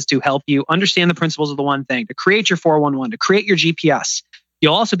courses to help you understand the principles of the one thing, to create your 411, to create your GPS.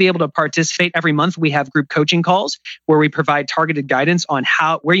 You'll also be able to participate every month. We have group coaching calls where we provide targeted guidance on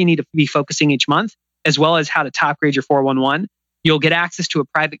where you need to be focusing each month, as well as how to top grade your 411. You'll get access to a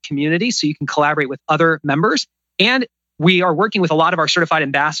private community so you can collaborate with other members. And we are working with a lot of our certified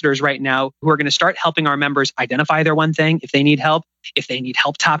ambassadors right now who are going to start helping our members identify their one thing. If they need help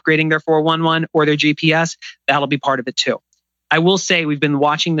top grading their 411 or their GPS, that'll be part of it too. I will say we've been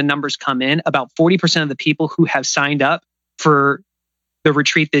watching the numbers come in. About 40% of the people who have signed up for the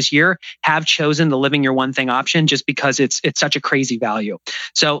retreat this year have chosen the Living Your One Thing option just because it's such a crazy value.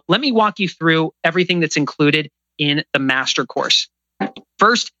 So let me walk you through everything that's included in the master course.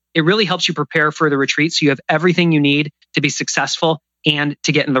 First, it really helps you prepare for the retreat so you have everything you need to be successful and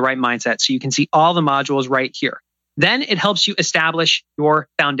to get in the right mindset. So you can see all the modules right here. Then it helps you establish your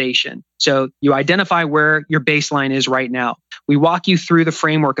foundation. So you identify where your baseline is right now. We walk you through the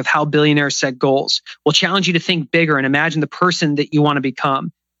framework of how billionaires set goals. We'll challenge you to think bigger and imagine the person that you want to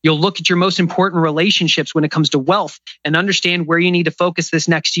become. You'll look at your most important relationships when it comes to wealth and understand where you need to focus this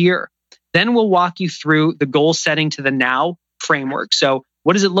next year. Then we'll walk you through the goal setting to the now framework. So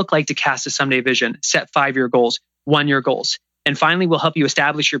what does it look like to cast a someday vision, set 5-year goals, 1-year goals? And finally, we'll help you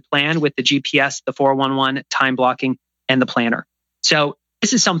establish your plan with the GPS, the 411, time blocking, and the planner. So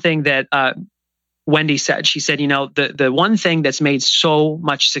this is something that Wendy said. She said, the one thing that's made so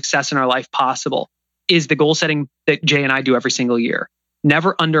much success in our life possible is the goal setting that Jay and I do every single year.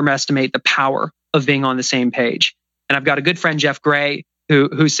 Never underestimate the power of being on the same page. And I've got a good friend, Jeff Gray,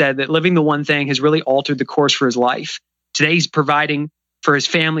 who said that living the one thing has really altered the course for his life. Today, he's providing for his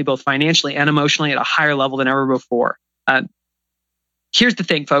family, both financially and emotionally, at a higher level than ever before. Here's the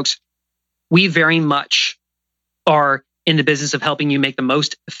thing, folks. We very much are in the business of helping you make the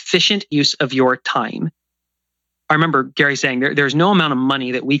most efficient use of your time. I remember Gary saying there's no amount of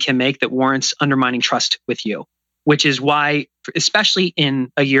money that we can make that warrants undermining trust with you, which is why, especially in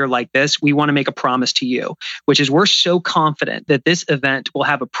a year like this, we want to make a promise to you, which is we're so confident that this event will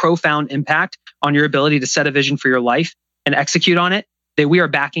have a profound impact on your ability to set a vision for your life and execute on it, that we are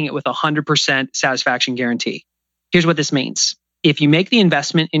backing it with 100% satisfaction guarantee. Here's what this means. If you make the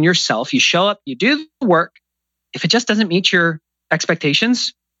investment in yourself, you show up, you do the work. If it just doesn't meet your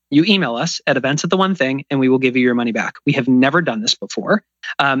expectations, you email us at events@theonething and we will give you your money back. We have never done this before.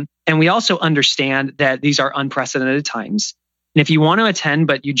 And we also understand that these are unprecedented times. And if you want to attend,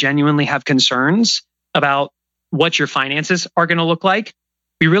 but you genuinely have concerns about what your finances are going to look like,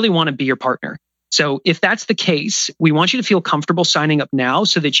 we really want to be your partner. So if that's the case, we want you to feel comfortable signing up now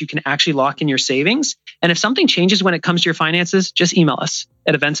so that you can actually lock in your savings. And if something changes when it comes to your finances, just email us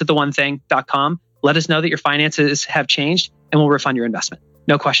at events@theonething.com. Let us know that your finances have changed and we'll refund your investment.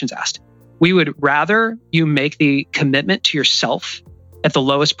 No questions asked. We would rather you make the commitment to yourself at the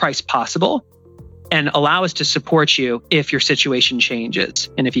lowest price possible and allow us to support you if your situation changes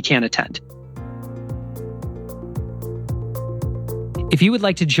and if you can't attend. If you would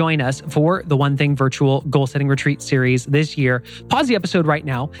like to join us for the One Thing Virtual Goal Setting Retreat Series this year, pause the episode right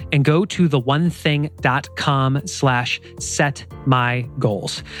now and go to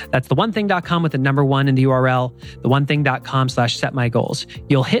theonething.com/setmygoals. That's theonething.com with the number 1 in the URL, theonething.com/setmygoals.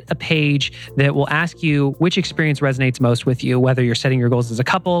 You'll hit a page that will ask you which experience resonates most with you, whether you're setting your goals as a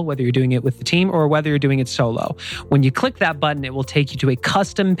couple, whether you're doing it with the team, or whether you're doing it solo. When you click that button, it will take you to a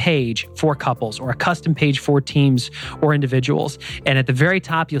custom page for couples or a custom page for teams or individuals. And at the very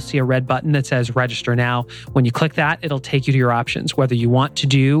top, you'll see a red button that says register now. When you click that, it'll take you to your options, whether you want to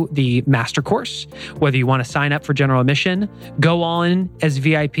do the master course, whether you want to sign up for general admission, go all in as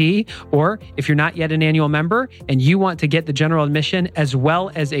VIP, or if you're not yet an annual member and you want to get the general admission as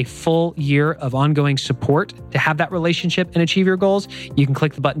well as a full year of ongoing support to have that relationship and achieve your goals, you can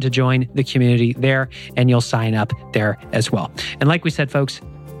click the button to join the community there and you'll sign up there as well. And like we said, folks,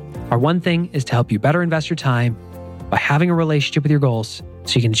 our one thing is to help you better invest your time by having a relationship with your goals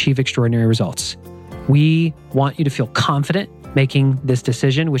so you can achieve extraordinary results. We want you to feel confident making this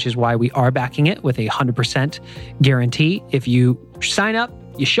decision, which is why we are backing it with 100% guarantee. If you sign up,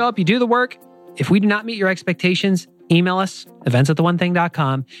 you show up, you do the work. If we do not meet your expectations, email us,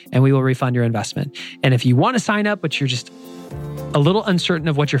 events@theonething.com, and we will refund your investment. And if you want to sign up, but you're just a little uncertain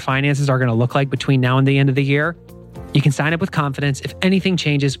of what your finances are going to look like between now and the end of the year, you can sign up with confidence. If anything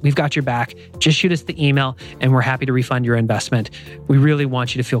changes, we've got your back. Just shoot us the email and we're happy to refund your investment. We really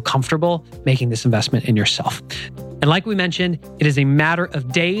want you to feel comfortable making this investment in yourself. And like we mentioned, it is a matter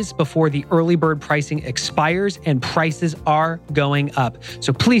of days before the early bird pricing expires and prices are going up.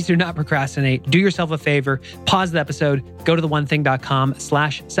 So please do not procrastinate. Do yourself a favor, pause the episode, go to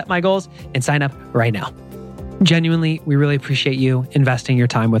theonething.com/setmygoals and sign up right now. Genuinely, we really appreciate you investing your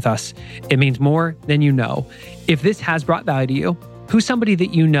time with us. It means more than you know. If this has brought value to you, who's somebody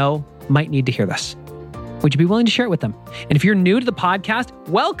that you know might need to hear this? Would you be willing to share it with them? And if you're new to the podcast,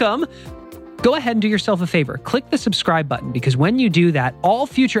 welcome. Go ahead and do yourself a favor. Click the subscribe button because when you do that, all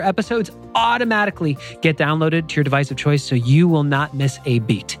future episodes automatically get downloaded to your device of choice so you will not miss a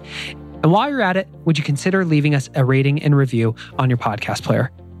beat. And while you're at it, would you consider leaving us a rating and review on your podcast player?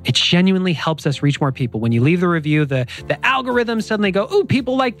 It genuinely helps us reach more people. When you leave the review, the algorithms suddenly go, "Ooh,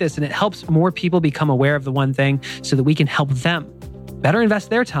 people like this." And it helps more people become aware of the one thing so that we can help them better invest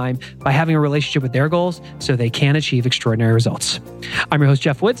their time by having a relationship with their goals so they can achieve extraordinary results. I'm your host,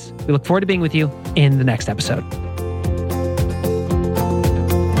 Jeff Woods. We look forward to being with you in the next episode.